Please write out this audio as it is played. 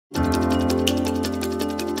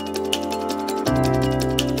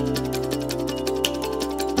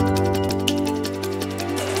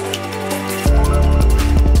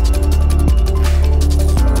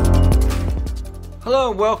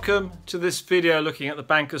Hello and welcome to this video looking at the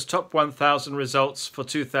Banker's Top 1000 results for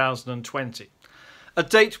 2020, a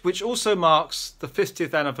date which also marks the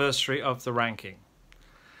 50th anniversary of the ranking.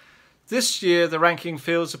 This year the ranking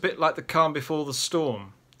feels a bit like the calm before the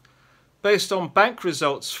storm. Based on bank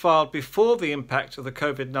results filed before the impact of the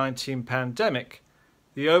COVID-19 pandemic,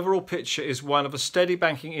 the overall picture is one of a steady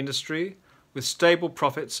banking industry with stable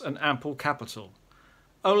profits and ample capital.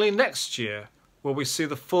 Only next year will we see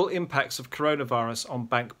the full impacts of coronavirus on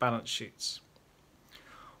bank balance sheets.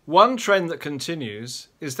 One trend that continues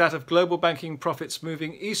is that of global banking profits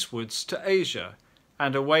moving eastwards to Asia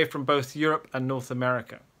and away from both Europe and North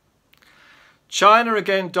America. China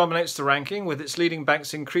again dominates the ranking, with its leading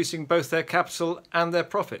banks increasing both their capital and their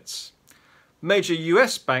profits. Major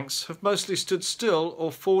US banks have mostly stood still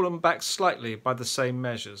or fallen back slightly by the same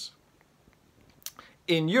measures.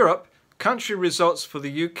 In Europe, country results for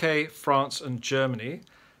the UK, France and Germany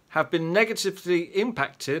have been negatively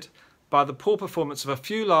impacted by the poor performance of a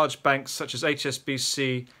few large banks such as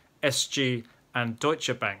HSBC, SG and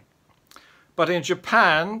Deutsche Bank. But in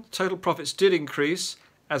Japan, total profits did increase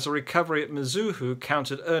as a recovery at Mizuho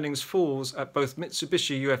countered earnings falls at both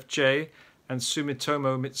Mitsubishi UFJ and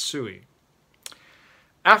Sumitomo Mitsui.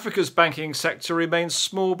 Africa's banking sector remains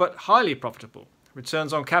small but highly profitable.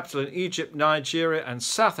 Returns on capital in Egypt, Nigeria and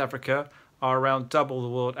South Africa are around double the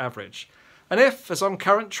world average. And if, as on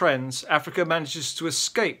current trends, Africa manages to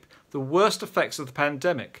escape the worst effects of the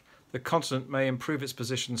pandemic, the continent may improve its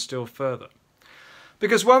position still further.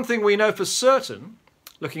 Because one thing we know for certain,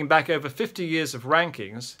 looking back over 50 years of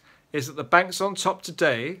rankings, is that the banks on top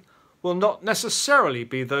today will not necessarily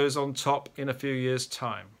be those on top in a few years'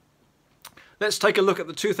 time. Let's take a look at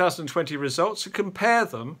the 2020 results and compare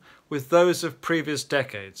them with those of previous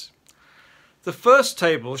decades. The first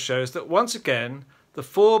table shows that once again, the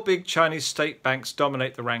four big Chinese state banks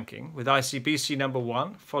dominate the ranking, with ICBC number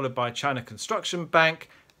 1, followed by China Construction Bank,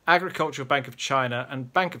 Agricultural Bank of China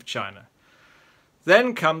and Bank of China.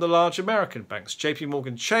 Then come the large American banks, JP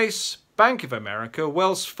Morgan Chase, Bank of America,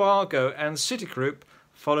 Wells Fargo and Citigroup,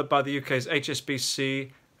 followed by the UK's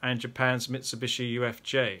HSBC and Japan's Mitsubishi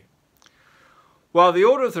UFJ. While the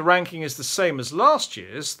order of the ranking is the same as last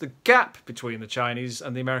year's, the gap between the Chinese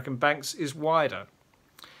and the American banks is wider.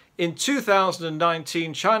 In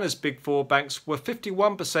 2019, China's big four banks were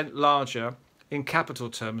 51% larger in capital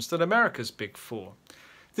terms than America's big four.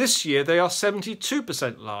 This year they are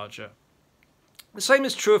 72% larger. The same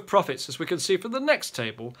is true of profits, as we can see from the next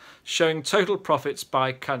table showing total profits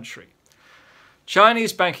by country.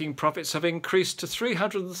 Chinese banking profits have increased to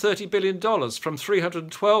 $330 billion from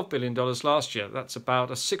 $312 billion last year. That's about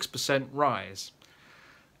a 6% rise.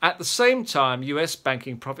 At the same time, US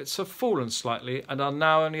banking profits have fallen slightly and are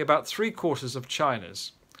now only about 3/4 of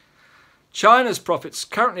China's. China's profits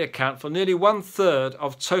currently account for nearly 1/3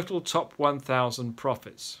 of total top 1,000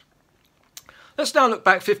 profits. Let's now look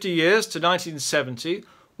back 50 years to 1970,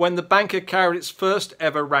 when the Banker carried its first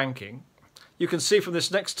ever ranking. You can see from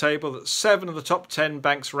this next table that 7 of the top 10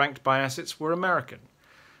 banks ranked by assets were American.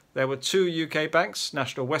 There were 2 UK banks,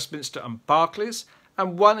 National Westminster and Barclays,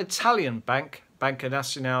 and 1 Italian bank, Banca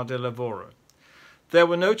Nazionale del Lavoro. There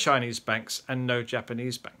were no Chinese banks and no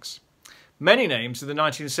Japanese banks. Many names in the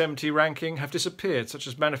 1970 ranking have disappeared, such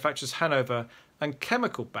as Manufacturers Hanover and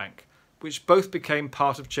Chemical Bank, which both became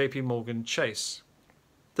part of JP Morgan Chase.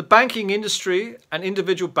 The banking industry and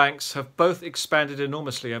individual banks have both expanded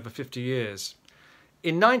enormously over 50 years.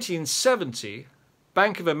 In 1970,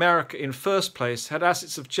 Bank of America in first place had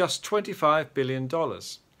assets of just $25 billion.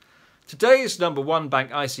 Today's number 1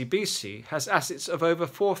 bank, ICBC, has assets of over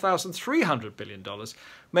 $4,300 billion,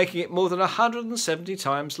 making it more than 170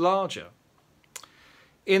 times larger.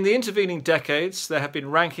 In the intervening decades, there have been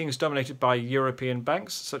rankings dominated by European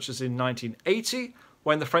banks, such as in 1980,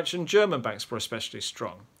 when the French and German banks were especially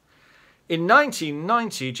strong. In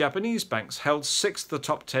 1990, Japanese banks held 6 of the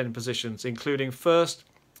top 10 positions, including first,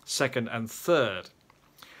 second and third.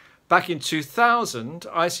 Back in 2000,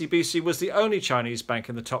 ICBC was the only Chinese bank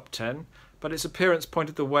in the top 10, but its appearance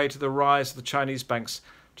pointed the way to the rise of the Chinese banks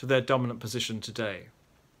to their dominant position today.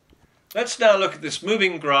 Let's now look at this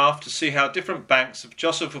moving graph to see how different banks have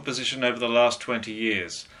jostled for position over the last 20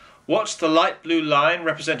 years. Watch the light blue line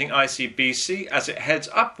representing ICBC as it heads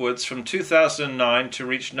upwards from 2009 to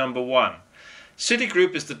reach number 1.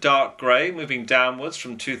 Citigroup is the dark grey, moving downwards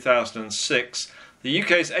from 2006. The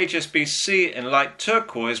UK's HSBC in light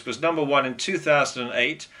turquoise was number 1 in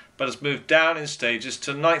 2008, but has moved down in stages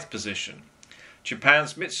to 9th position.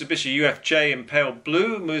 Japan's Mitsubishi UFJ in pale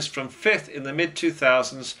blue moves from 5th in the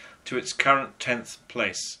mid-2000s to its current 10th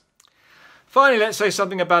place. Finally, let's say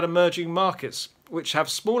something about emerging markets. which have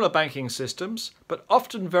smaller banking systems, but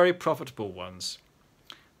often very profitable ones.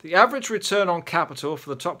 The average return on capital for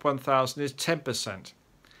the top 1,000 is 10%.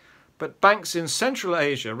 But banks in Central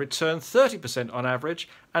Asia return 30% on average,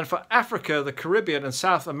 and for Africa, the Caribbean and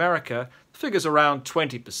South America, the figure's around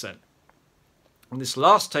 20%. And this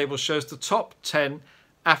last table shows the top 10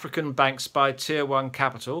 African banks by Tier 1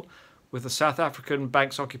 capital, with the South African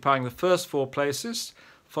banks occupying the first 4 places,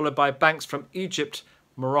 followed by banks from Egypt,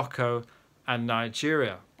 Morocco and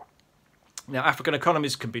Nigeria. Now, African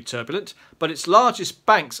economies can be turbulent, but its largest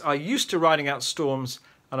banks are used to riding out storms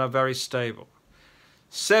and are very stable.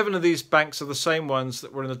 7 of these banks are the same ones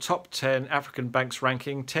that were in the top 10 African banks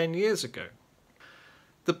ranking 10 years ago.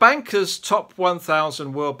 The Banker's Top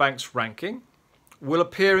 1000 World Banks ranking will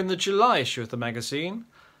appear in the July issue of the magazine,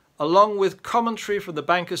 along with commentary from the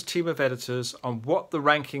Banker's team of editors on what the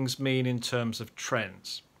rankings mean in terms of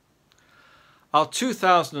trends. Our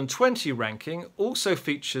 2020 ranking also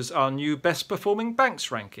features our new Best Performing Banks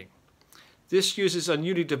ranking. This uses a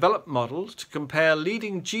newly developed model to compare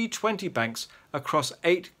leading G20 banks across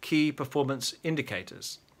 8 key performance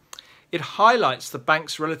indicators. It highlights the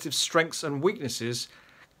bank's relative strengths and weaknesses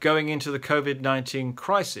going into the COVID-19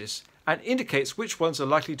 crisis and indicates which ones are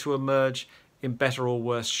likely to emerge in better or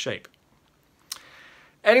worse shape.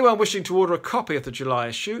 Anyone wishing to order a copy of the July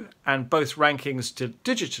issue and both rankings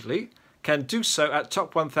digitally can do so at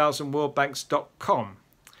top1000worldbanks.com.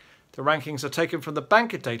 The rankings are taken from the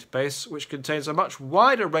Banker database, which contains a much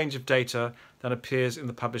wider range of data than appears in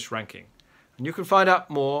the published ranking. And you can find out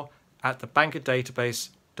more at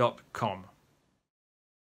thebankerdatabase.com.